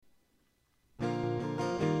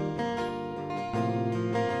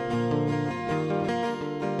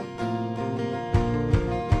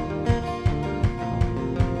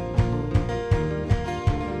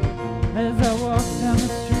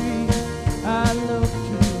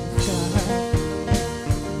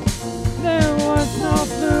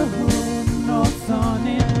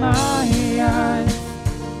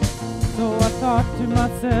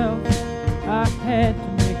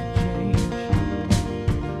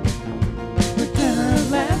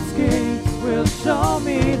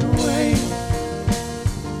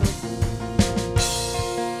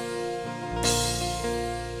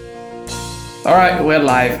All right, we're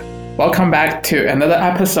live. Welcome back to another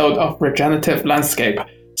episode of Regenerative Landscape.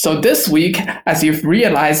 So this week, as you've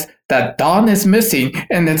realized that Don is missing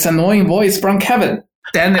and it's annoying voice from Kevin.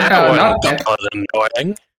 Dan, not Dan.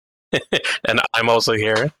 Annoying. And I'm also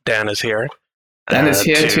here. Dan is here. Dan is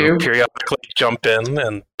here to too. Periodically jump in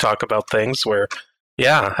and talk about things where,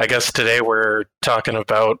 yeah, I guess today we're talking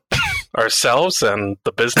about ourselves and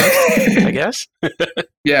the business, I guess.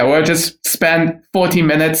 Yeah, we'll just spend 40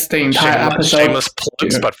 minutes the entire episode. Shameless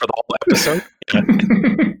plugs, but for the whole episode.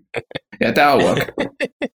 Yeah, that'll work.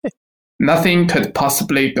 Nothing could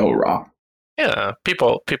possibly go wrong. Yeah,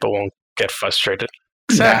 people won't get frustrated.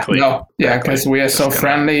 Exactly. Yeah, because we are so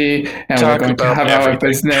friendly and we're going to have our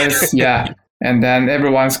business. Yeah. And then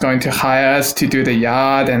everyone's going to hire us to do the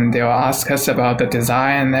yard and they'll ask us about the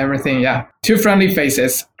design and everything. Yeah. Two friendly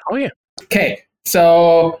faces. Oh, yeah. Okay.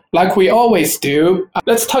 So, like we always do,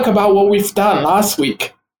 let's talk about what we've done last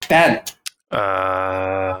week. Dan.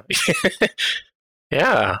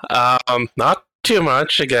 Yeah. Not too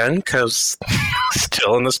much again, because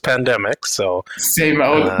still in this pandemic. So same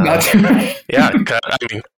old. Not too much. Yeah.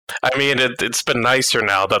 I mean, it's been nicer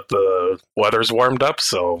now that the weather's warmed up.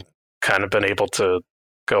 So kind of been able to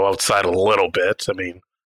go outside a little bit. I mean,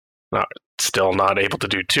 still not able to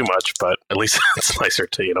do too much, but at least it's nicer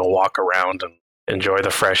to walk around and enjoy the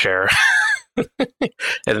fresh air,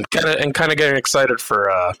 and kind of getting excited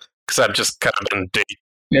for because I've just kind of been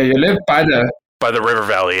yeah, you live by the river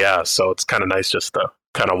valley, yeah. So it's kind of nice just to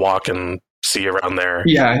kind of walk and see around there.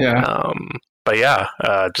 Yeah. But yeah,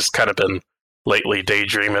 just kind of been lately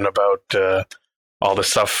daydreaming about all the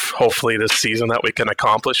stuff, hopefully this season, that we can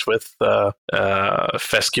accomplish with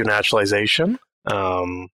fescue naturalization.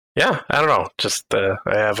 Yeah, I don't know. Just I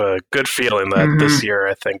have a good feeling that this year,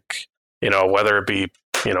 I think, whether it be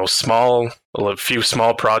a few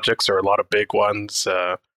small projects or a lot of big ones,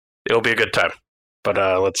 it'll be a good time. But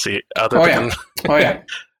let's see.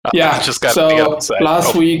 Yeah. Just got so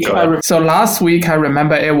last week. Last week, I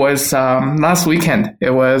remember it was last weekend.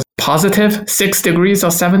 It was positive 6 degrees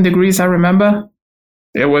or 7 degrees. I remember.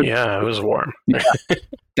 It was warm. Yeah.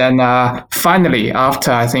 Then finally,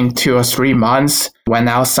 after I think 2 or 3 months, went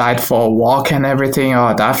outside for a walk and everything.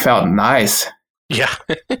 Oh, that felt nice. Yeah.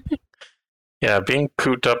 Yeah, being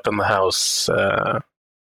cooped up in the house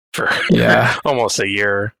for almost a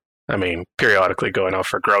year. I mean, periodically going out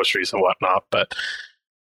for groceries and whatnot, but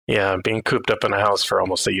yeah, being cooped up in a house for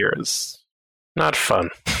almost a year is not fun.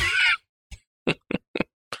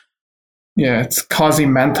 Yeah, it's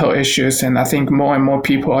causing mental issues, and I think more and more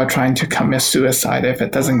people are trying to commit suicide if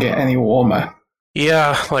it doesn't get any warmer.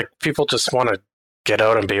 Yeah, like people just want to get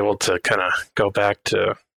out and be able to kind of go back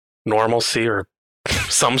to normalcy or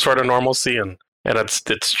some sort of normalcy, and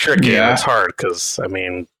it's tricky and it's hard because, I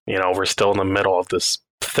mean, we're still in the middle of this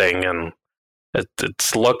thing, and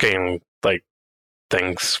it's looking like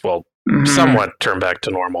things will somewhat turn back to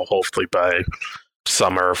normal, hopefully by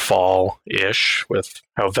summer, fall-ish, with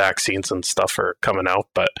how vaccines and stuff are coming out.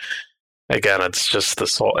 But again, it's just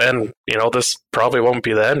this whole, and this probably won't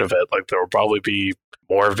be the end of it. Like, there will probably be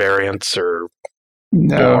more variants or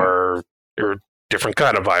different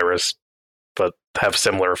kind of virus, but have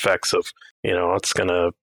similar effects of, it's going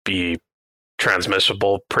to be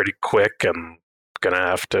transmissible pretty quick, and going to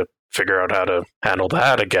have to figure out how to handle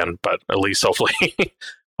that again. But at least hopefully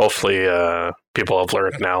people have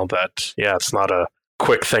learned now that, it's not a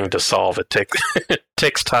quick thing to solve. It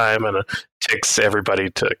takes time, and it takes everybody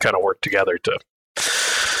to kind of work together to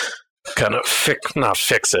kind of not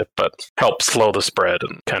fix it, but help slow the spread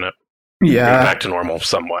and kind of get back to normal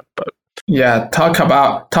somewhat. But yeah,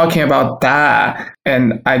 talking about that,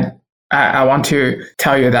 and I want to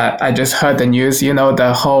tell you that I just heard the news.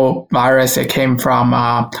 The whole virus, it came from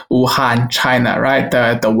Wuhan, China, right?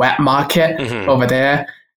 The wet market over there.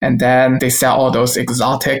 And then they sell all those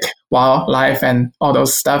exotic wildlife and all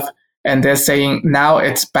those stuff. And they're saying now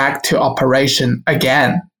it's back to operation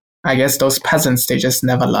again. I guess those peasants, they just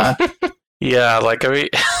never learn. Yeah, like, I mean,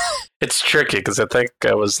 it's tricky because I think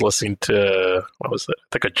I was listening to, what was it? I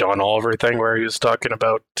think a John Oliver thing where he was talking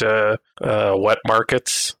about wet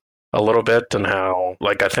markets a little bit, and how,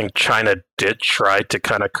 like, I think China did try to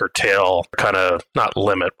kind of curtail, kind of not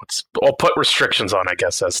limit, put restrictions on, I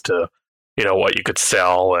guess, as to what you could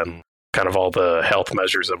sell and kind of all the health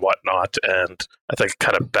measures and whatnot. And I think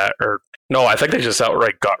I think they just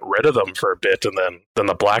outright got rid of them for a bit, and then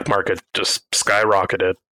the black market just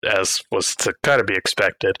skyrocketed, as was to kind of be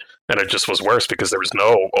expected. And it just was worse because there was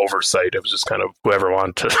no oversight. It was just kind of whoever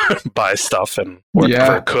wanted to buy stuff and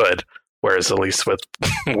whatever could. Whereas at least with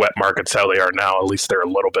wet markets how they are now, at least they're a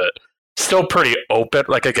little bit still pretty open.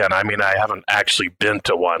 Like, again, I mean, I haven't actually been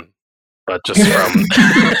to one, but just from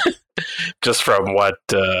just from what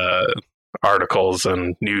articles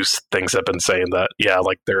and news things have been saying that, yeah,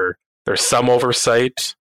 like there's some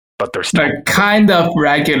oversight, but there's still Like kind of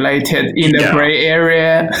regulated in the gray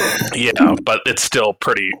area. Yeah, but it's still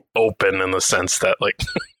pretty open in the sense that like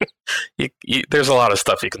there's a lot of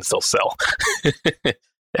stuff you can still sell,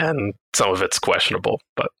 and some of it's questionable.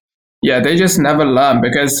 But yeah, they just never learn,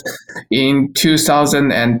 because in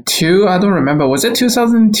 2002, I don't remember, was it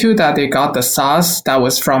 2002 that they got the SARS that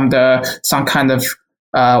was from some kind of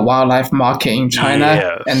wildlife market in China,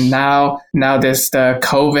 Yes. and now there's the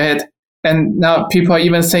COVID, and now people are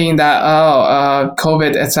even saying that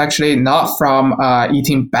COVID is actually not from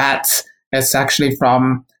eating bats, it's actually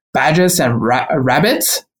from badgers and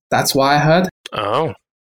rabbits. That's what I heard. Oh,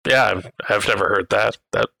 yeah, I've never heard that.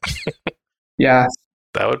 Yeah.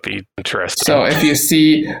 That would be interesting. So if you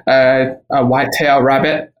see a white-tailed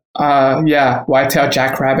rabbit, white-tailed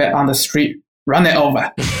jackrabbit on the street, run it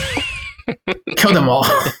over. Kill them all.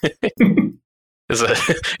 Is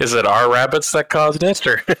it our rabbits that caused it,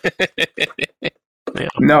 or? Yeah.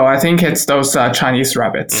 No, I think it's those Chinese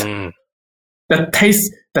rabbits.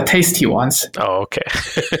 The tasty ones. Oh, okay.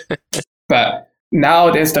 But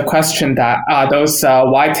now there's the question that are those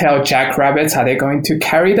white-tailed jackrabbits, are they going to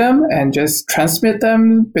carry them and just transmit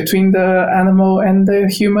them between the animal and the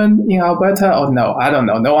human in Alberta? Or no, I don't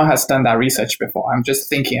know. No one has done that research before. I'm just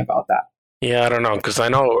thinking about that. Yeah, I don't know, because I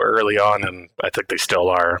know early on, and I think they still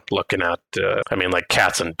are, looking at, like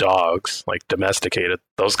cats and dogs, like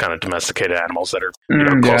those kind of domesticated animals that are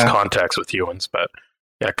close contacts with humans, but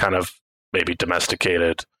yeah, kind of maybe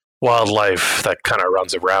domesticated wildlife that kind of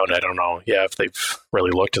runs around. I don't know. Yeah, if they've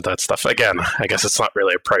really looked at that stuff. Again, I guess it's not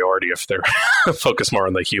really a priority if they're focused more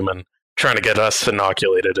on the human, trying to get us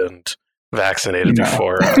inoculated and vaccinated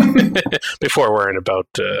before worrying about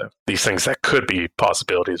these things that could be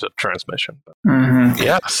possibilities of transmission. And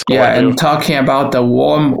talking about the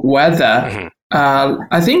warm weather,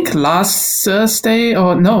 I think last Thursday,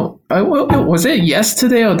 or no, was it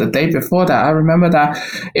yesterday or the day before that? I remember that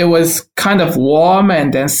it was kind of warm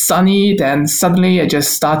and then sunny, then suddenly it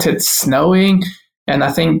just started snowing. And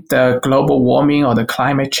I think the global warming or the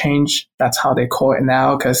climate change, that's how they call it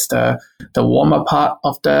now, because the warmer part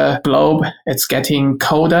of the globe, it's getting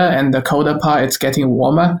colder, and the colder part, it's getting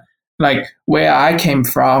warmer. Like where I came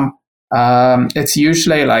from, it's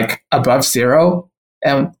usually like above zero.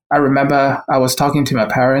 And I remember I was talking to my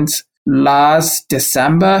parents last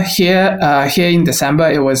December here in December.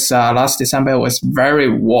 It was last December. It was very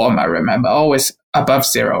warm. I remember always above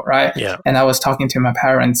zero, right? Yeah. And I was talking to my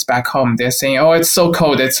parents back home. They're saying, "Oh, it's so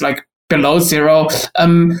cold. It's like below zero,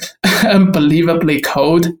 unbelievably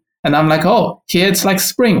cold." And I'm like, "Oh, here it's like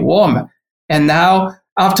spring, warm." And now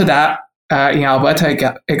after that, in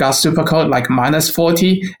Alberta, it got super cold, like minus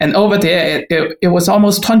 40, and over there it was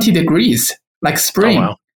almost 20 degrees. Like spring. Oh,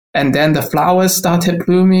 wow. And then the flowers started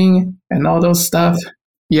blooming and all those stuff.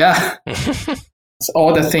 Yeah. It's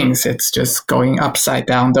all the things. It's just going upside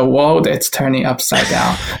down. The world, it's turning upside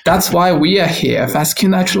down. That's why we are here.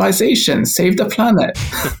 Vascular naturalization. Save the planet.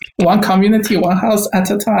 One community, one house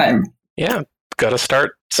at a time. Yeah. Got to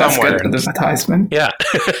start somewhere. That's good advertisement. Yeah.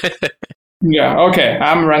 Yeah. Okay.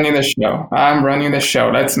 I'm running the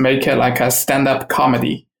show. Let's make it like a stand-up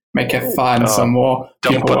comedy. Make it fun, so more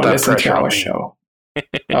people will listen to our show.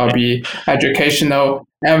 It'll be educational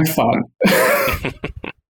and fun.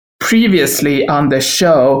 Previously on the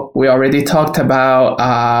show, we already talked about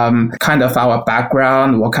kind of our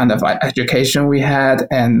background, what kind of education we had,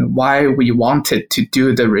 and why we wanted to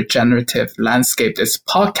do the Regenerative Landscape, this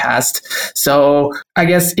podcast. So I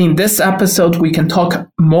guess in this episode, we can talk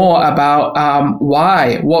more about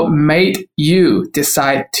what made you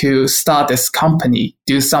decide to start this company,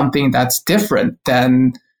 do something that's different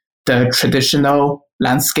than the traditional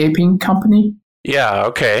landscaping company. Yeah,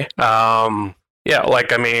 okay.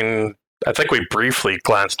 I think we briefly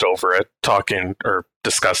glanced over it, talking or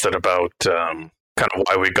discussed it about kind of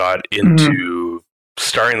why we got into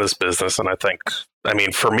starting this business. And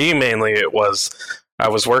for me, mainly it was, I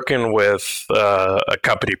was working with a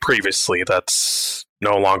company previously that's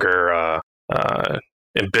no longer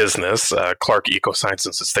in business, Clark Ecoscience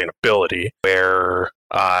and Sustainability, where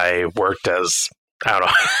I worked as, I don't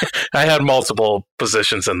know, I had multiple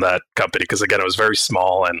positions in that company because, again, it was very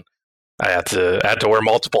small and I had to wear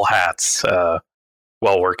multiple hats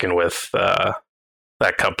while working with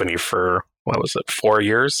that company for, 4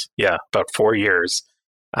 years? Yeah, about 4 years.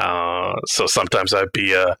 So sometimes I'd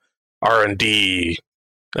be a R&D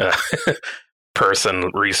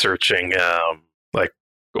person researching like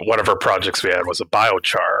one of our projects we had was a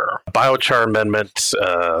biochar amendment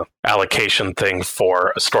allocation thing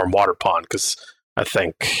for a stormwater pond, because I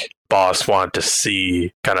think boss wanted to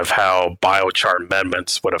see kind of how biochar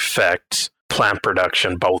amendments would affect plant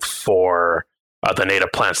production, both for the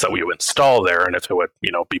native plants that we would install there, and if it would,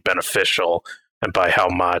 be beneficial, and by how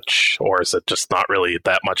much, or is it just not really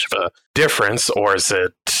that much of a difference, or is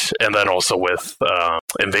it, and then also with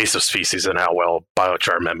invasive species and how well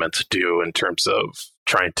biochar amendments do in terms of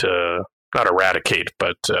trying to not eradicate,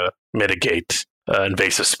 but mitigate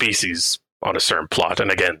invasive species on a certain plot. And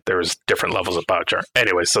again, there was different levels of biochar.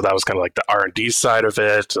 Anyway, so that was kind of like the R&D side of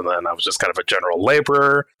it. And then I was just kind of a general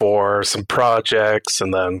laborer for some projects.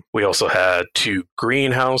 And then we also had 2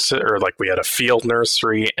 greenhouses, or like we had a field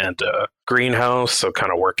nursery and a greenhouse. So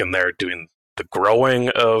kind of working there doing the growing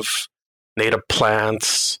of native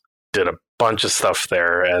plants, did a bunch of stuff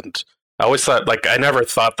there. And I always thought, I never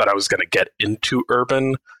thought that I was going to get into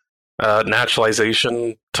urban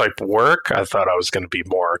naturalization type work. I thought I was going to be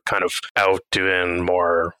more kind of out doing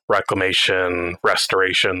more reclamation,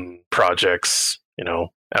 restoration projects,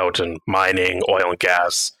 out in mining, oil and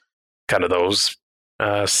gas, kind of those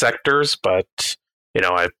sectors. But,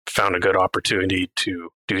 I found a good opportunity to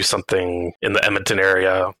do something in the Edmonton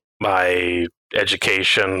area. My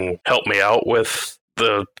education helped me out with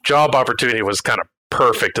the job opportunity, was kind of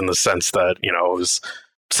perfect in the sense that, it was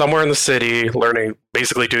somewhere in the city, learning,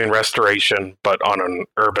 basically doing restoration, but on an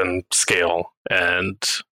urban scale. And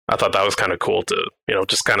I thought that was kind of cool to,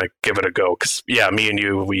 just kind of give it a go. Because, me and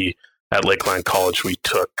you, we, at Lakeland College, we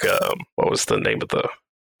took, what was the name of the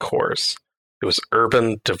course? It was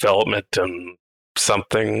Urban Development and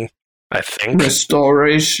something, I think.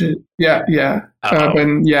 Restoration. Yeah.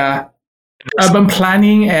 Urban, urban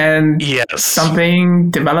planning and something,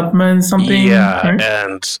 development, something. Yeah, right?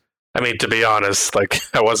 And I mean, to be honest,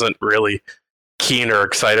 I wasn't really keen or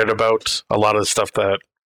excited about a lot of the stuff that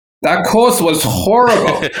course was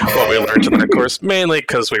horrible. What we learned in that course, mainly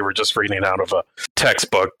because we were just reading out of a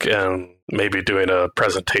textbook and maybe doing a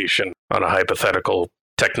presentation on a hypothetical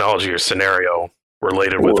technology or scenario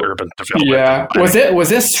related with urban development. Yeah,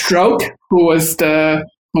 was it Stroke who was the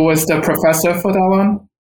professor for that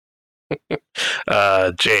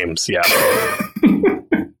one? James, yeah.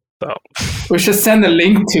 So. We should send a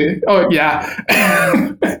link to. Oh yeah,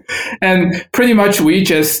 and pretty much we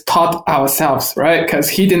just taught ourselves, right? Because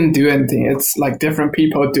he didn't do anything. It's like different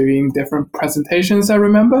people doing different presentations. I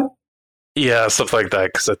remember. Yeah, stuff like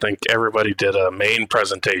that. Because I think everybody did a main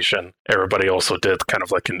presentation. Everybody also did kind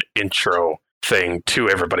of like an intro thing to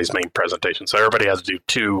everybody's main presentation. So everybody has to do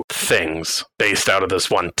 2 things based out of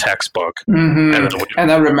this one textbook. Mm-hmm.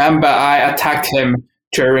 And I remember I attacked him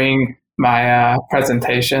during my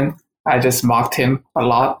presentation. I just mocked him a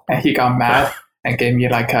lot, and he got mad and gave me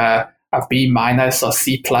like a B- or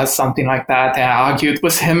C+, something like that. And I argued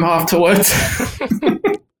with him afterwards.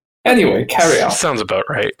 Anyway, carry on. Sounds about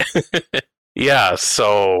right. Yeah,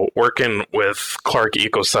 so working with Clark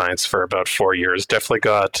Ecoscience for about 4 years, definitely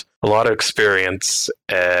got a lot of experience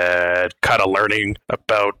and kind of learning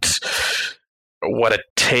about what it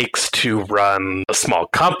takes to run a small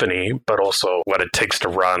company, but also what it takes to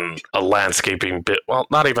run a landscaping bit. Well,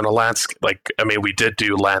 not even a landscape. We did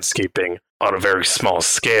do landscaping on a very small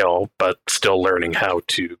scale, but still learning how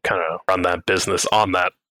to kind of run that business on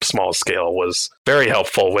that small scale was very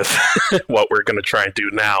helpful with what we're going to try and do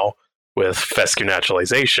now with fescue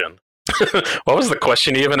naturalization. What was the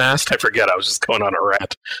question you even asked? I forget. I was just going on a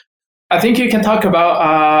rant. I think you can talk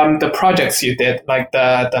about the projects you did, like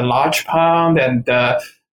the large pound and the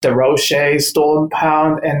Rocher storm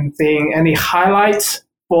pound and thing. Any highlights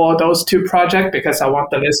for those 2 projects? Because I want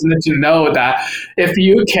the listener to know that if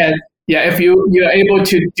you can, if you're able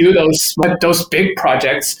to do those big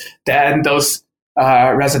projects, then those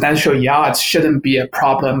residential yards shouldn't be a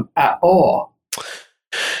problem at all.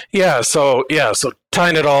 So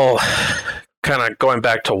tying it all, kind of going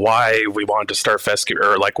back to why we wanted to start fescue,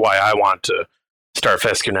 or why I want to start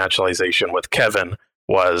fescue naturalization with Kevin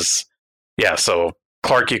was, so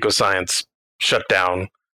Clark Ecoscience shut down,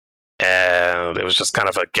 and it was just kind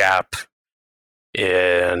of a gap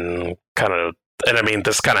in and I mean,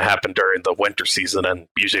 this kind of happened during the winter season, and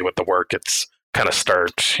usually with the work, it's kind of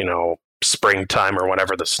starts, springtime or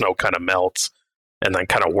whenever the snow kind of melts, and then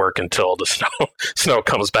kind of work until the snow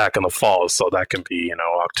comes back in the fall. So that can be,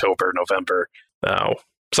 October, November,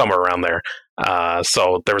 somewhere around there.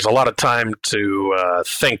 So there was a lot of time to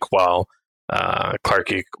think while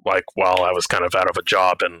while I was kind of out of a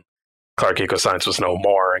job and Clark Ecoscience was no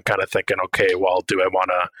more, and kind of thinking, okay, well, do I want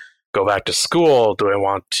to go back to school? Do I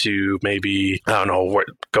want to maybe,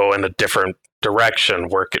 go in a different direction,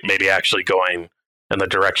 work at maybe actually going in the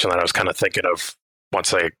direction that I was kind of thinking of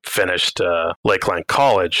once I finished Lakeland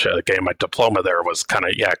College, getting my diploma there was kind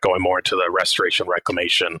of, going more into the restoration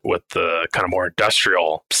reclamation with the kind of more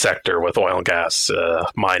industrial sector with oil and gas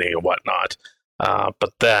mining and whatnot.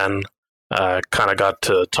 But then kind of got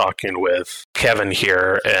to talking with Kevin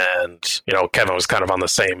here, and, Kevin was kind of on the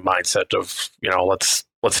same mindset of,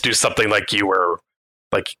 let's do something like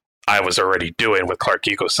I was already doing with Clark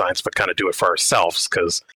Ecoscience, but kind of do it for ourselves,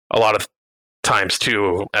 because a lot of times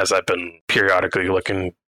too, as I've been periodically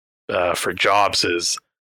looking for jobs, is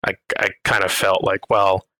I kind of felt like,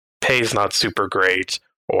 well, pay's not super great,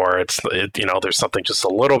 or there's something just a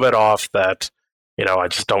little bit off that, I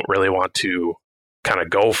just don't really want to kind of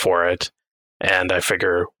go for it. And I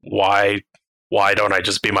figure, why don't I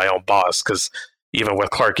just be my own boss? Because even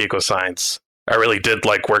with Clark Ecoscience, I really did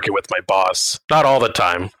like working with my boss. Not all the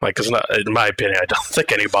time, because in my opinion, I don't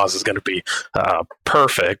think any boss is going to be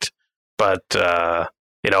perfect. But,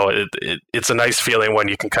 it's a nice feeling when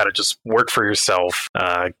you can kind of just work for yourself,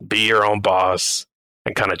 be your own boss,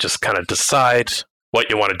 and kind of decide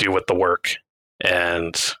what you want to do with the work.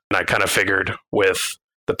 And I kind of figured, with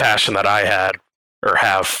the passion that I had or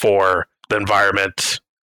have for the environment,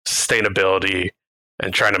 sustainability,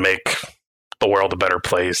 and trying to make the world a better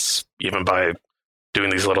place, even by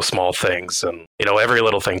doing these little small things. And, every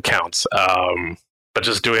little thing counts. But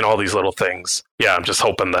just doing all these little things, I'm just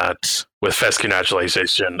hoping that with fescue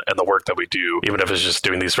naturalization and the work that we do, even if it's just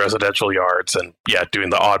doing these residential yards and,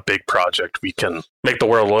 doing the odd big project, we can make the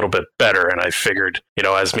world a little bit better. And I figured,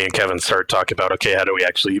 as me and Kevin started talking about, okay, how do we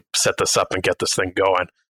actually set this up and get this thing going?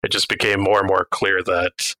 It just became more and more clear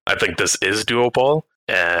that I think this is doable.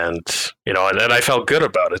 And, and I felt good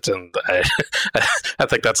about it. And I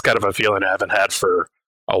think that's kind of a feeling I haven't had for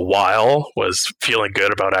a while, was feeling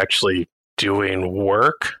good about actually doing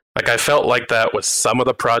work. Like, I felt like that with some of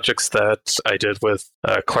the projects that I did with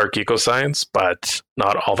Clark Ecoscience, but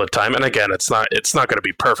not all the time. And again, it's not going to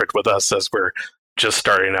be perfect with us, as we're just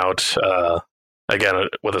starting out, again,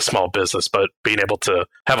 with a small business, but being able to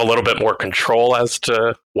have a little bit more control as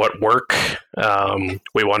to what work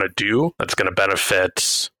we want to do that's going to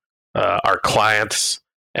benefit our clients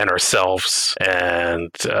and ourselves and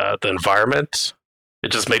the environment.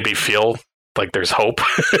 It just made me feel like there's hope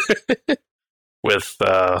with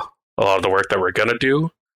a lot of the work that we're going to do.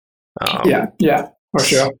 Yeah, for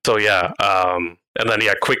sure. So, and then,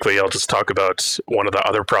 quickly, I'll just talk about one of the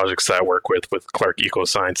other projects that I work with Clark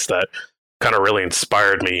Ecoscience that kind of really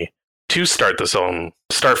inspired me to start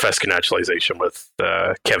fescue naturalization with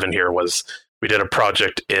Kevin here. Was we did a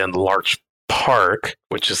project in Larch Park,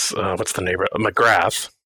 which is, what's the neighborhood? McGrath,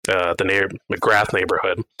 McGrath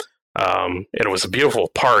neighborhood. And it was a beautiful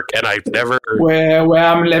park, and I've never... Where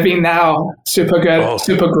I'm living now. Super good,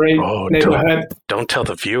 super great neighborhood. Don't tell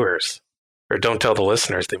the viewers, or don't tell the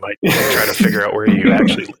listeners. They might try to figure out where you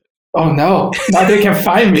actually live. Oh no, now they can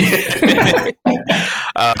find me.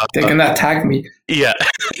 They cannot tag me. Yeah.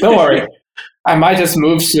 Don't worry. I might just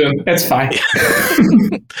move soon. It's fine.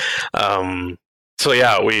 So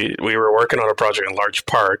we were working on a project in Larch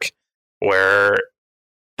Park where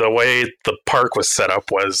the way the park was set up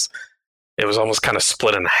was it was almost kind of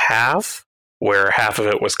split in half, where half of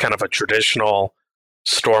it was kind of a traditional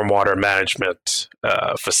stormwater management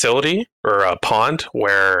facility, or a pond,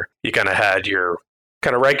 where you kind of had your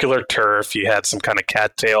kind of regular turf, you had some kind of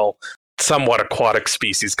cattail, somewhat aquatic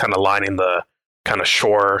species kind of lining the kind of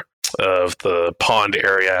shore of the pond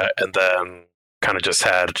area, and then kind of just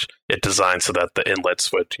had it designed so that the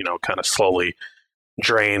inlets would, kind of slowly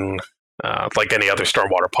drain, like any other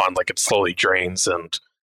stormwater pond, like it slowly drains and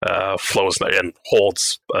flows and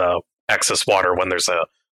holds excess water when there's a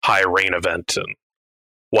high rain event and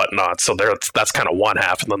whatnot. So that's kind of one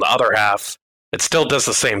half. And then the other half, it still does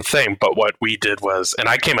the same thing, but what we did was, and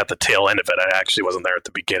I came at the tail end of it, I actually wasn't there at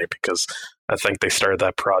the beginning, because I think they started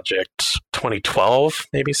that project 2012,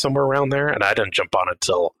 maybe somewhere around there, and I didn't jump on it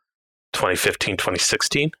until 2015,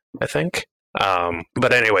 2016, I think.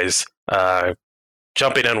 But anyways,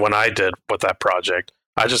 jumping in when I did with that project,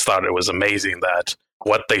 I just thought it was amazing that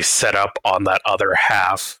what they set up on that other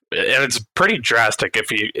half, and it's pretty drastic. If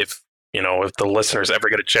the listeners ever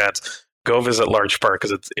get a chance, go visit Larch Park,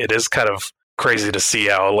 because it is kind of crazy to see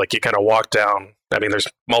how, like, you kind of walk down. I mean, there's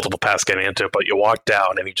multiple paths getting into it, but you walk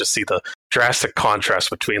down and you just see the drastic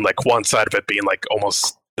contrast between, like, one side of it being like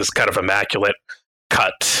almost this kind of immaculate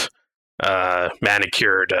cut,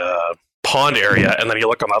 manicured pond area, and then you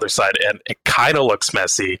look on the other side and it kind of looks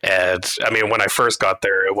messy. And I mean, when I first got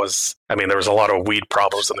there, there was a lot of weed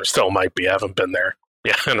problems, and there still might be. I haven't been there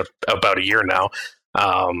in about a year now.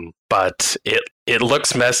 but it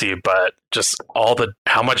looks messy, but just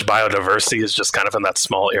how much biodiversity is just kind of in that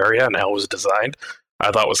small area and how it was designed, I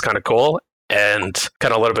thought was kind of cool. And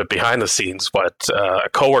kind of a little bit behind the scenes, what a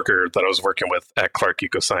coworker that I was working with at Clark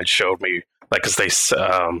EcoScience showed me, like, because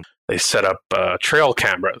they set up trail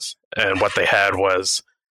cameras, and what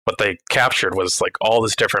they captured was like all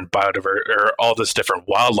this different all this different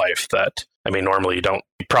wildlife that, I mean, normally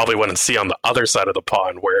you probably wouldn't see on the other side of the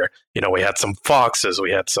pond, where, you know, we had some foxes,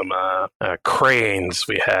 we had some cranes,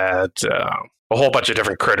 we had a whole bunch of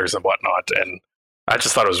different critters and whatnot. And I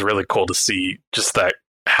just thought it was really cool to see just that,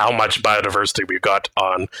 how much biodiversity we got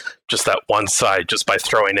on just that one side, just by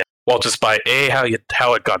throwing it. Well, just by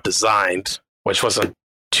how it got designed, which wasn't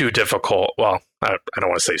too difficult. Well, I don't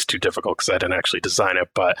want to say it's too difficult because I didn't actually design it,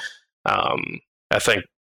 but I think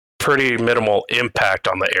pretty minimal impact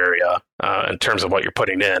on the area in terms of what you're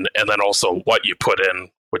putting in, and then also what you put in,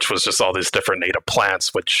 which was just all these different native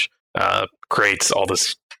plants, which creates all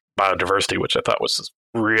this biodiversity, which I thought was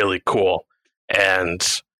really cool. And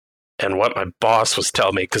what my boss was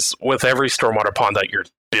telling me, because with every stormwater pond that you're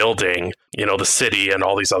building, you know, the city and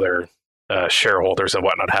all these other shareholders and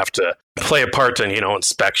whatnot have to play a part in, you know,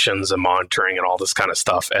 inspections and monitoring and all this kind of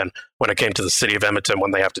stuff. And when it came to the city of Edmonton,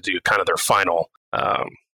 when they have to do kind of their final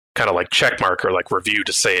kind of like check mark or like review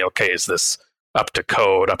to say, okay, is this up to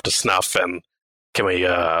code, up to snuff, and can we,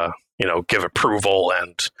 you know, give approval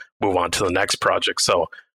and move on to the next project? So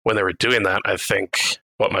when they were doing that, I think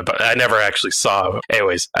I never actually saw.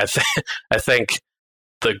 Anyways, I think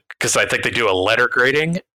because I think they do a letter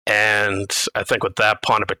grading. And I think with that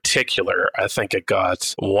pond in particular, I think it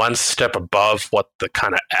got one step above what the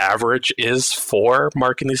kind of average is for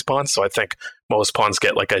marking these ponds. So I think most ponds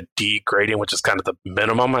get like a D grading, which is kind of the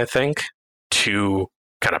minimum, I think, to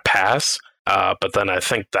kind of pass. But then I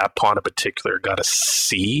think that pond in particular got a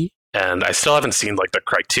C. And I still haven't seen like the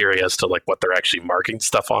criteria as to like what they're actually marking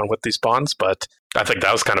stuff on with these ponds. But I think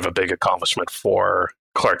that was kind of a big accomplishment for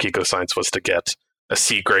Clark EcoScience, was to get a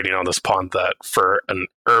C grading on this pond, that for an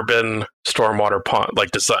urban stormwater pond,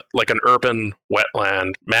 like an urban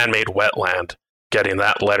wetland, man-made wetland, getting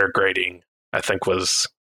that letter grading, I think was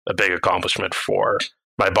a big accomplishment for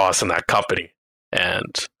my boss in that company.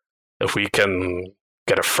 And if we can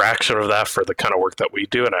get a fraction of that for the kind of work that we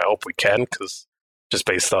do, and I hope we can, because just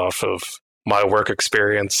based off of my work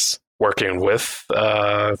experience working with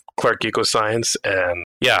Clark EcoScience, and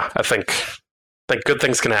yeah, I think good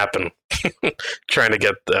things can happen. trying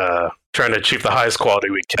to achieve the highest quality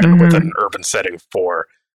we can with an urban setting for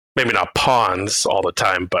maybe not ponds all the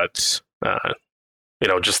time, but you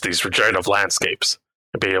know, just these regenerative landscapes,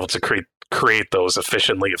 and being able to create those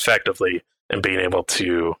efficiently, effectively, and being able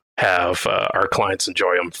to have our clients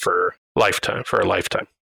enjoy them for a lifetime.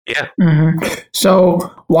 Yeah.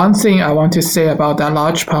 So one thing I want to say about that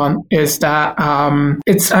large pond is that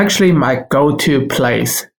it's actually my go-to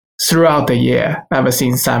place throughout the year, ever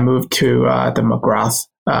since I moved to the McGrath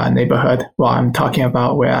neighborhood. Well, I'm talking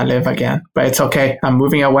about where I live again, but it's okay. I'm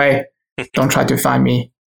moving away. Don't try to find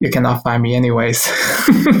me. You cannot find me anyways.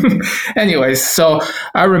 Anyways, so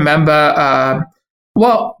I remember,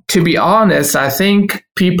 well, to be honest, I think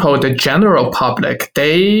people, the general public,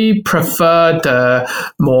 they prefer the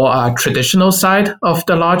more traditional side of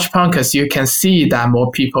the large pond, because you can see that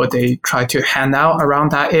more people, they try to hang out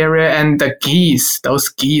around that area. And those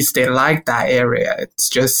geese, they like that area. It's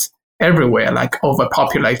just everywhere, like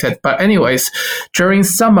overpopulated. But anyways, during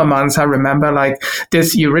summer months, I remember like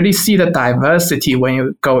this, you really see the diversity when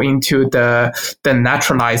you go into the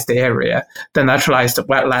naturalized area, the naturalized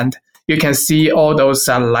wetland. You can see all those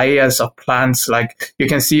layers of plants. Like you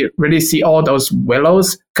can really see all those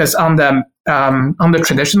willows, because on the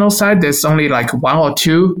traditional side, there's only like one or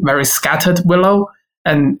two very scattered willow,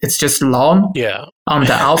 and it's just lawn on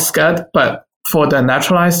the outskirts. But for the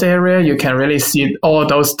naturalized area, you can really see all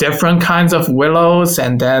those different kinds of willows,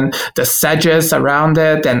 and then the sedges around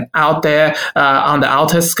it. And out there on the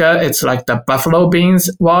outer skirt, it's like the buffalo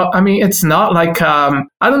beans. Well, I mean, it's not like, I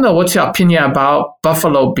don't know what's your opinion about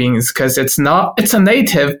buffalo beans, because it's a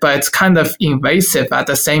native, but it's kind of invasive at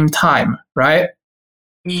the same time, right?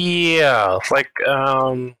 Yeah, like,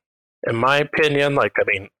 in my opinion, like, I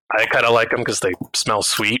mean, I kind of like them because they smell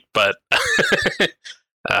sweet, but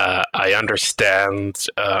I understand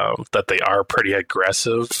that they are pretty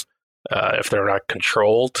aggressive if they're not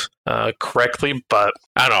controlled correctly. But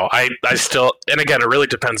I don't know. I still, and again, it really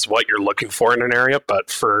depends what you're looking for in an area.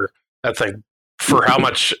 But I think for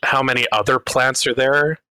how many other plants are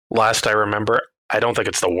there, last I remember, I don't think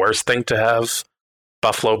it's the worst thing to have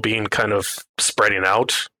buffalo bean kind of spreading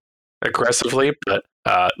out aggressively. But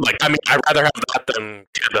like, I mean, I'd rather have that than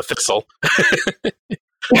the thistle.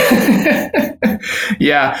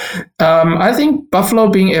 Yeah, I think buffalo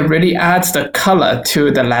bean it really adds the color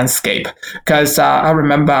to the landscape because I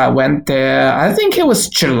remember I went there. I think it was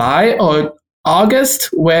July or August,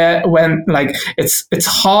 where when like it's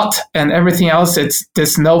hot and everything else.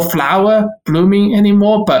 There's no flower blooming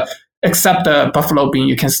anymore, but except the buffalo bean,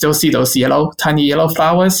 you can still see those tiny yellow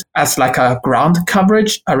flowers as like a ground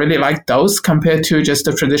coverage. I really like those compared to just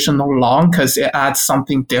the traditional lawn because it adds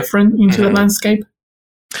something different into the landscape.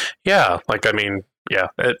 Yeah, like I mean, yeah,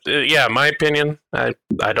 yeah. In my opinion, I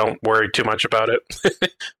don't worry too much about it,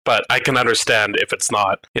 but I can understand if it's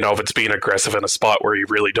not, if it's being aggressive in a spot where you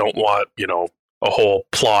really don't want, a whole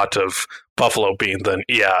plot of buffalo bean. Then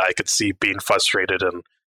yeah, I could see being frustrated, and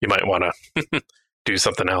you might want to do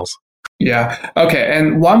something else. Yeah. Okay.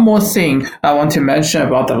 And one more thing I want to mention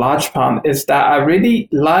about the large pond is that I really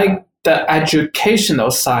like the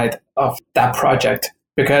educational side of that project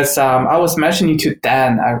because I was mentioning to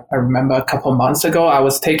Dan, I remember a couple months ago, I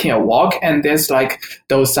was taking a walk and there's like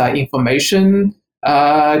those information,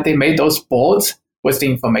 they made those boards with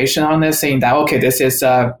the information on it saying that, okay, this is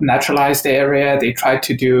a naturalized area. They tried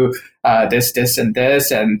to do this, and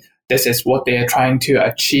this, and this is what they're trying to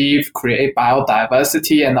achieve, create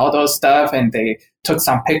biodiversity and all those stuff. And they took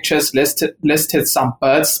some pictures, listed some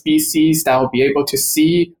bird species that will be able to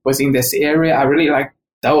see within this area. I really like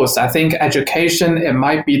those. I think education, it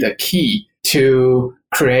might be the key to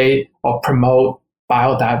create or promote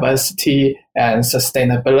biodiversity and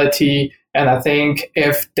sustainability. And I think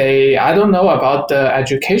I don't know about the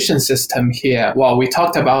education system here. Well, we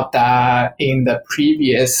talked about that in the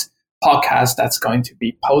previous podcast that's going to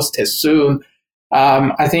be posted soon.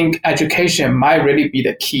 I think education might really be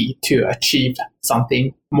the key to achieve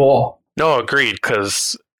something more. No, agreed.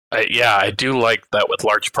 Because I do like that with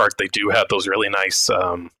Larch Park. They do have those really nice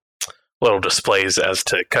little displays as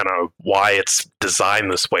to kind of why it's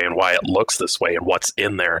designed this way and why it looks this way and what's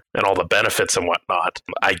in there and all the benefits and whatnot.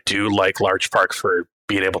 I do like Larch Park for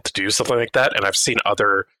being able to do something like that. And I've seen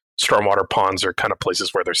other stormwater ponds or kind of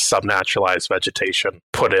places where there's subnaturalized vegetation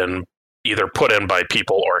either put in by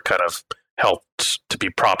people or kind of helped to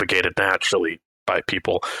be propagated naturally by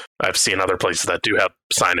people. I've seen other places that do have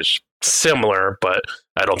signage similar, but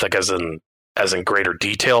I don't think as in greater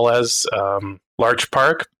detail as Larch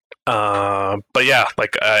Park. But yeah,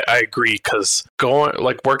 like I agree because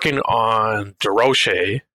working on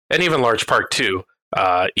Desrochers and even Larch Park too,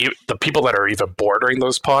 the people that are even bordering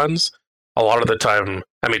those ponds, a lot of the time,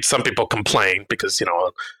 I mean, some people complain because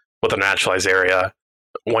with a naturalized area,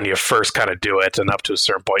 when you first kind of do it and up to a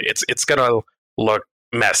certain point, it's gonna look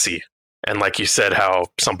messy. And like you said, how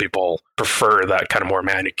some people prefer that kind of more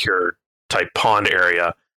manicured type pond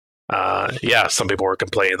area. Some people were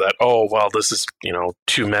complaining that, oh, well, this is,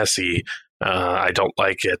 too messy. I don't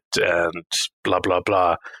like it and blah, blah,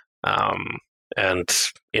 blah. And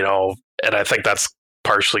I think that's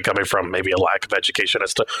partially coming from maybe a lack of education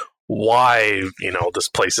as to why, this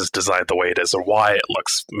place is designed the way it is and why it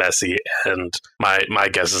looks messy. And my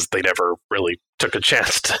guess is they never really took a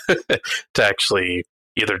chance to actually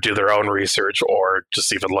either do their own research or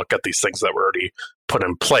just even look at these things that were already put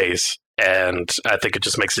in place. And I think it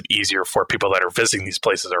just makes it easier for people that are visiting these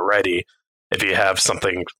places already. If you have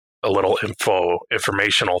something, a little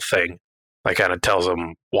informational thing that kind of tells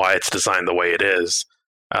them why it's designed the way it is,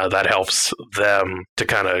 that helps them to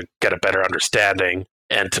kind of get a better understanding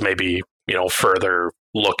and to maybe, further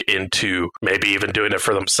look into maybe even doing it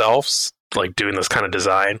for themselves, like doing this kind of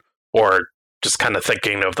design, or just kind of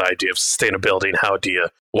thinking of the idea of sustainability and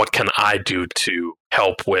what can I do to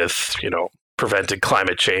help with, preventing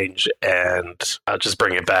climate change and just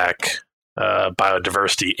bringing back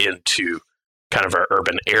biodiversity into kind of our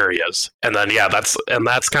urban areas. And then,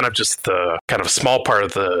 that's kind of just the kind of small part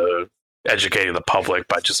of the educating the public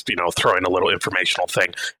by just, throwing a little informational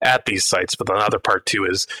thing at these sites. But the other part too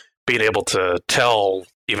is being able to tell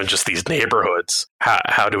even just these neighborhoods,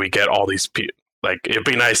 how do we get all these people? Like, it'd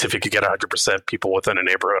be nice if you could get 100% people within a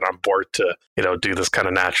neighborhood on board to, do this kind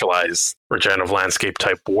of naturalized regenerative landscape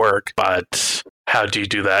type work. But how do you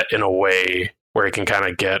do that in a way where you can kind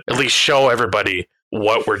of at least show everybody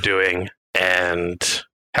what we're doing and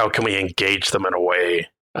how can we engage them in a way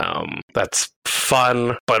that's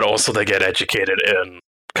fun, but also they get educated in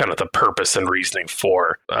kind of the purpose and reasoning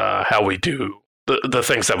for how we do the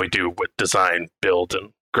things that we do with design, build, and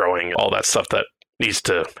growing, all that stuff that needs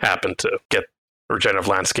to happen to get regenerative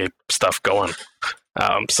landscape stuff going.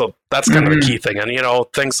 So that's kind of the key thing. And,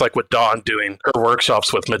 things like with Dawn doing her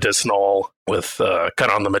workshops with kind of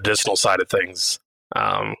on the medicinal side of things,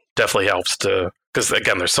 definitely helps because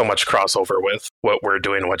again, there's so much crossover with what we're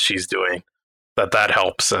doing, what she's doing, that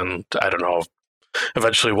helps. And I don't know,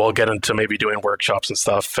 eventually we'll get into maybe doing workshops and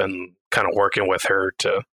stuff and kind of working with her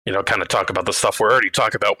to, kind of talk about the stuff we're already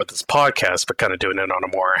talking about with this podcast, but kind of doing it on a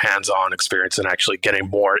more hands-on experience and actually getting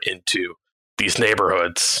more into these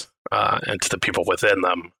neighborhoods and to the people within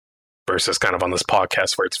them versus kind of on this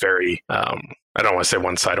podcast where it's very, I don't want to say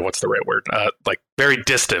one-sided, what's the right word? Like very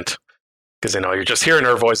distant, because, you're just hearing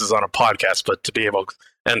our voices on a podcast, but to be able,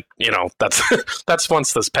 and, that's that's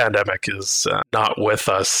once this pandemic is not with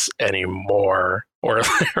us anymore, or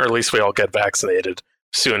at least we all get vaccinated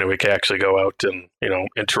soon and we can actually go out and,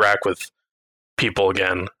 interact with people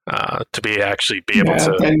again, to be able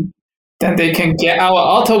to... Then they can get our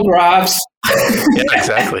autographs. Yeah,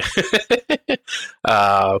 exactly.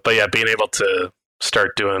 But yeah, being able to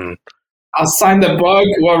start doing... I'll sign the book.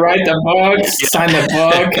 We'll write the book. Sign the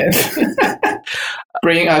book. And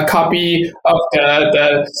bring a copy of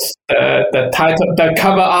the title, the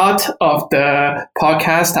cover art of the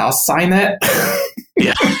podcast. I'll sign it.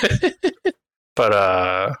 Yeah.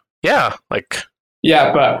 But yeah, like...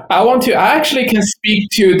 Yeah, but I actually can speak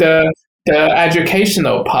to the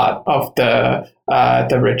educational part of the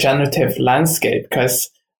regenerative landscape, because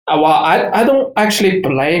I don't actually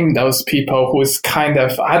blame those people who's kind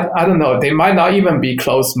of, I don't know, they might not even be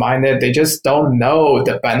closed-minded. They just don't know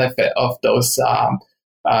the benefit of those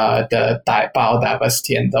the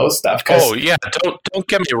biodiversity and those stuff. Oh yeah, don't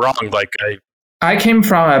get me wrong. Like I came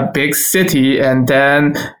from a big city, and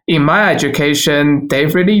then in my education, they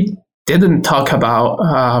really didn't talk about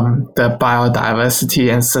the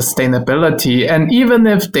biodiversity and sustainability. And even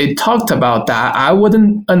if they talked about that, I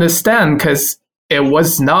wouldn't understand because it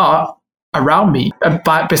was not around me.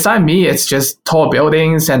 But beside me, it's just tall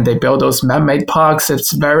buildings, and they build those man-made parks.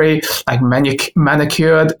 It's very like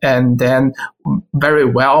manicured and then very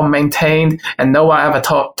well maintained. And no one ever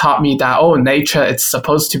taught me that, nature, it's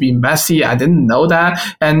supposed to be messy. I didn't know that.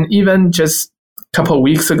 And even just couple of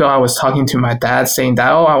weeks ago, I was talking to my dad saying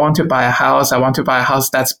that, I want to buy a house. I want to buy a house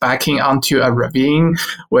that's backing onto a ravine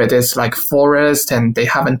where there's like forest and they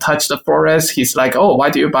haven't touched the forest. He's like, why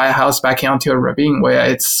do you buy a house backing onto a ravine where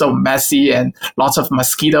it's so messy and lots of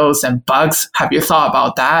mosquitoes and bugs? Have you thought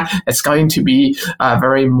about that? It's going to be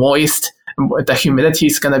very moist. The humidity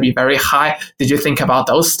is going to be very high. Did you think about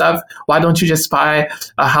those stuff? Why don't you just buy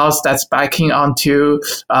a house that's backing onto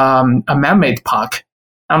a man-made park?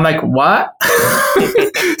 I'm like, what?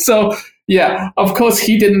 So yeah, of course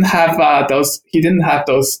he didn't have those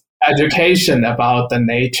education about the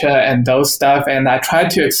nature and those stuff. And I tried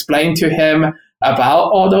to explain to him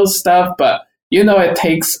about all those stuff, but it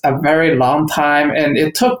takes a very long time. And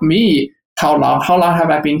it took me how long have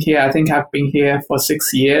I been here? I think I've been here for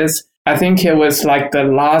 6 years. I think it was like the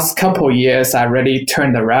last couple of years I really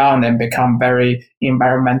turned around and become very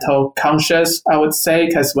environmental conscious, I would say,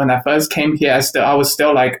 because when I first came here, I was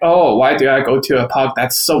still like, why do I go to a park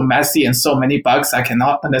that's so messy and so many bugs? I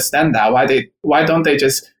cannot understand that. Why don't they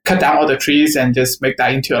just cut down all the trees and just make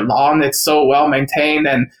that into a lawn? It's so well maintained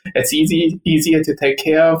and it's easier to take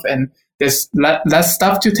care of, and there's less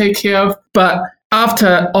stuff to take care of. But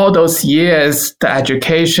after all those years, the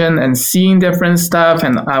education and seeing different stuff,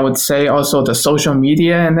 and I would say also the social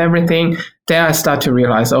media and everything, then I start to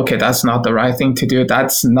realize, okay, that's not the right thing to do.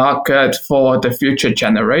 That's not good for the future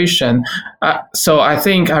generation. So I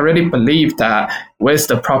think I really believe that with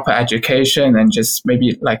the proper education and just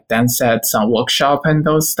maybe, like Dan said, some workshop and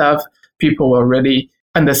those stuff, people will really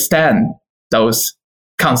understand those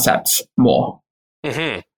concepts more.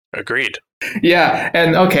 Mm-hmm. Agreed. Yeah.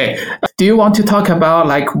 And okay, do you want to talk about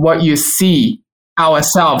like what you see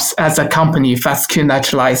ourselves as a company, Fescue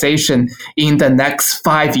Naturalization, in the next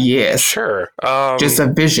 5 years? Sure. Just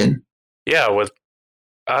a vision. Yeah, with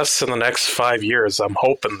us in the next 5 years, I'm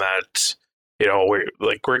hoping that,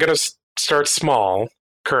 we're going to start small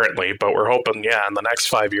currently, but we're hoping, in the next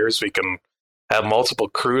 5 years, we can have multiple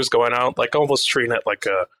crews going out, like almost treating it like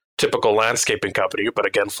a typical landscaping company, but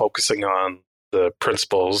again, focusing on the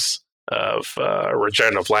principles of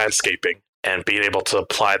regenerative landscaping and being able to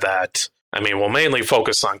apply that. I mean, we'll mainly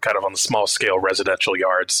focus on kind of on the small scale residential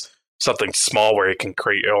yards, something small where you can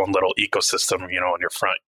create your own little ecosystem, in your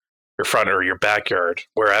front or your backyard,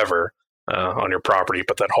 wherever on your property.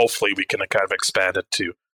 But then hopefully we can kind of expand it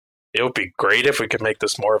to, it would be great if we could make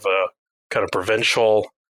this more of a kind of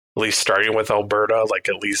provincial, at least starting with Alberta, like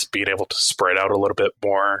at least being able to spread out a little bit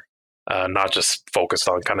more, not just focused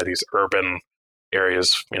on kind of these urban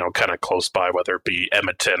areas, kind of close by, whether it be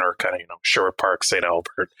Edmonton or kind of, Sherwood Park, St.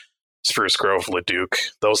 Albert, Spruce Grove, Leduc,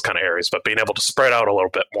 those kind of areas, but being able to spread out a little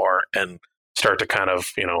bit more and start to kind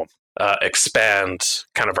of, expand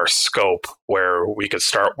kind of our scope where we could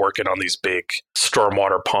start working on these big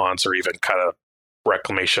stormwater ponds or even kind of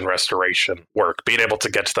reclamation restoration work, being able to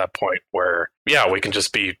get to that point where, yeah, we can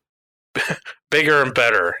just be bigger and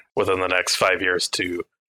better within the next 5 years to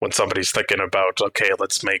when somebody's thinking about, okay,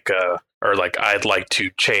 let's make I'd like to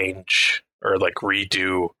change or like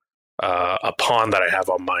redo a pond that I have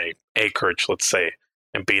on my acreage, let's say,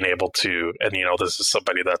 and being able to, and this is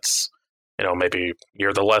somebody that's, maybe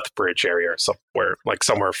near the Lethbridge area or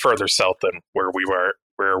somewhere further south than where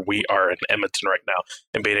we are in Edmonton right now,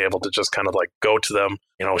 and being able to just kind of like go to them,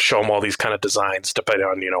 show them all these kind of designs depending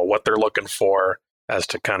on, what they're looking for as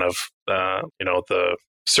to kind of, the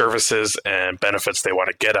services and benefits they want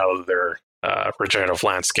to get out of their regenerative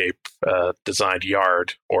landscape designed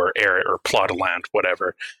yard or area or plot of land,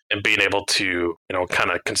 whatever, and being able to, kind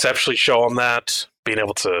of conceptually show them that, being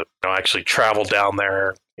able to actually travel down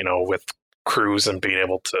there, with crews and being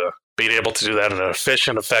able to do that in an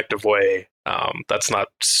efficient, effective way. That's not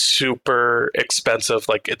super expensive.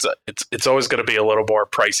 Like it's always going to be a little more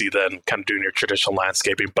pricey than kind of doing your traditional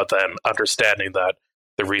landscaping, but then understanding that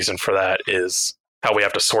the reason for that is how we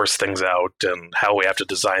have to source things out and how we have to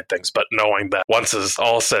design things. But knowing that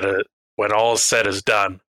when all is said is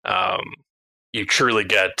done, you truly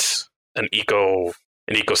get an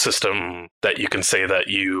ecosystem that you can say that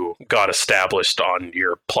you got established on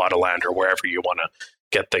your plot of land or wherever you want to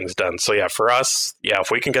get things done. So yeah, for us,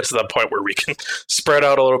 if we can get to that point where we can spread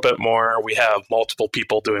out a little bit more, we have multiple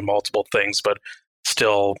people doing multiple things, but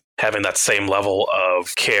still having that same level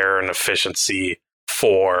of care and efficiency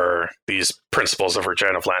for these principles of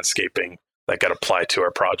regenerative landscaping that get applied to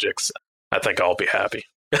our projects, I think I'll be happy.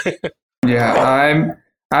 Yeah,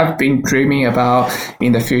 I've been dreaming about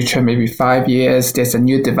in the future, maybe 5 years, there's a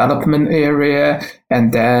new development area,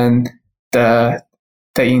 and then the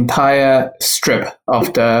entire strip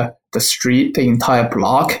of the street, the entire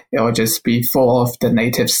block, it will just be full of the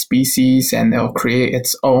native species and it'll create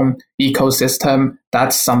its own ecosystem.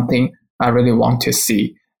 That's something I really want to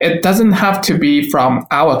see. It doesn't have to be from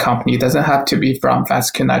our company, it doesn't have to be from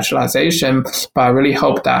Fescue Naturalization, but I really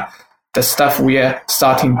hope that the stuff we are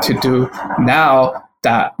starting to do now,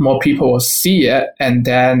 that more people will see it, and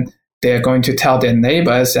then they're going to tell their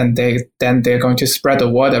neighbors, and then they're going to spread the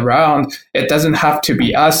word around. It doesn't have to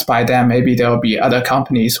be us by then. Maybe there will be other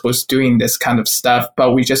companies who's doing this kind of stuff,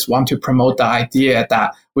 but we just want to promote the idea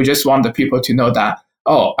that we just want the people to know that,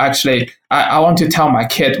 oh, actually, I want to tell my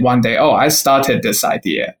kid one day, oh, I started this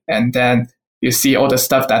idea. And then you see all the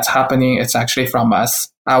stuff that's happening, it's actually from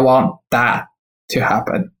us. I want that to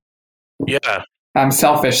happen. Yeah. I'm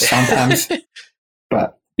selfish sometimes.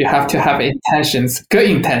 But you have to have intentions, good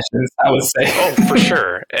intentions, I would say. Oh, for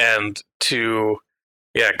sure. And to,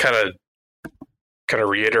 kind of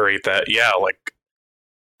reiterate that, like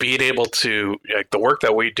being able to, like the work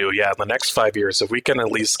that we do, in the next 5 years, if we can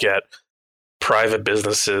at least get private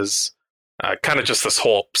businesses, kind of just this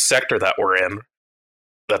whole sector that we're in,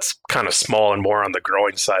 that's kind of small and more on the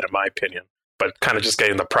growing side, in my opinion, but kind of just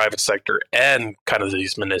getting the private sector and kind of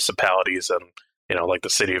these municipalities and, like the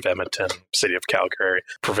city of Edmonton, city of Calgary,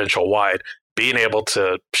 provincial wide, being able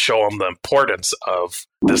to show them the importance of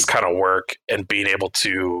this kind of work and being able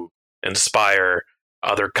to inspire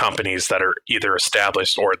other companies that are either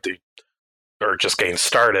established or just getting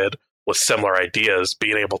started with similar ideas,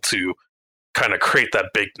 being able to kind of create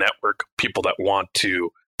that big network of people that want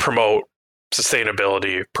to promote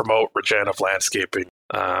sustainability, promote regenerative landscaping,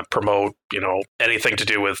 promote, anything to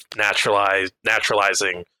do with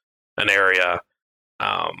naturalizing an area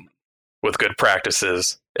with good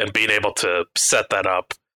practices, and being able to set that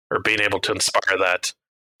up or being able to inspire that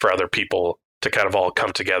for other people to kind of all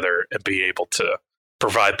come together and be able to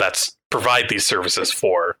provide these services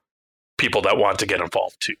for people that want to get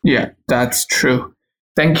involved too. Yeah, that's true.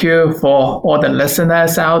 Thank you for all the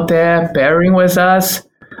listeners out there bearing with us.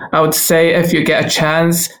 I would say if you get a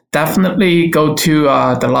chance, definitely go to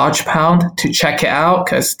the Large Pound to check it out,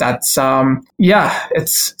 because that's,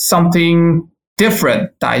 it's something different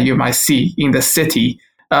that you might see in the city.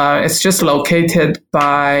 It's just located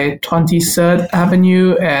by 23rd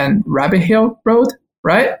Avenue and Rabbit Hill Road,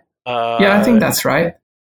 right? I think that's right.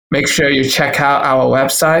 Make sure you check out our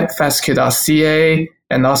website, fescue.ca,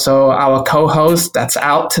 and also our co-host that's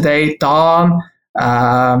out today, Dawn.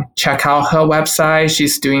 Check out her website.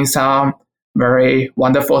 She's doing some very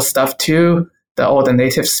wonderful stuff too. All the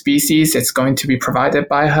native species, it's going to be provided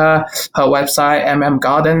by her. Her website,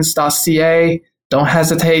 mmgardens.ca. Don't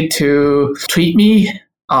hesitate to tweet me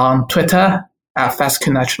on Twitter at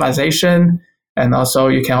Fescue Naturalization. And also,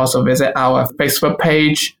 you can also visit our Facebook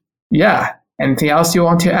page. Yeah. Anything else you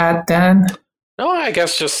want to add, Dan? No, I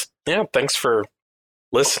guess just, thanks for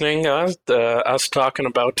listening. Us talking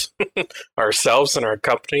about ourselves and our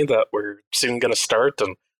company that we're soon going to start,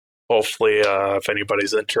 and hopefully, if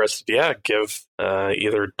anybody's interested, give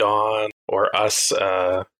either Don or us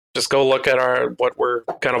just go look at what we're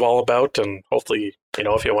kind of all about, and hopefully,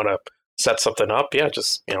 if you want to set something up,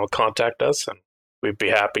 just contact us, and we'd be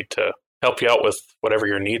happy to help you out with whatever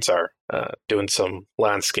your needs are. Doing some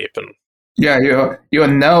landscaping. Yeah, you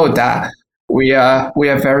know that we are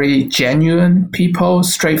very genuine people,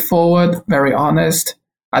 straightforward, very honest.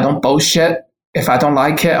 I don't bullshit. If I don't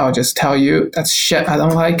like it, I'll just tell you that's shit. I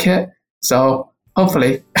don't like it. So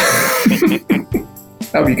hopefully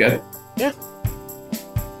that'll be good. Yeah.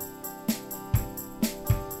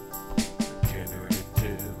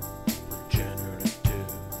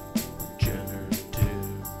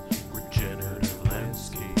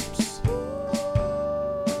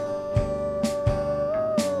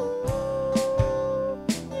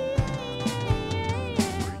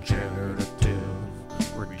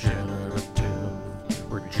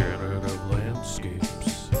 Regenerative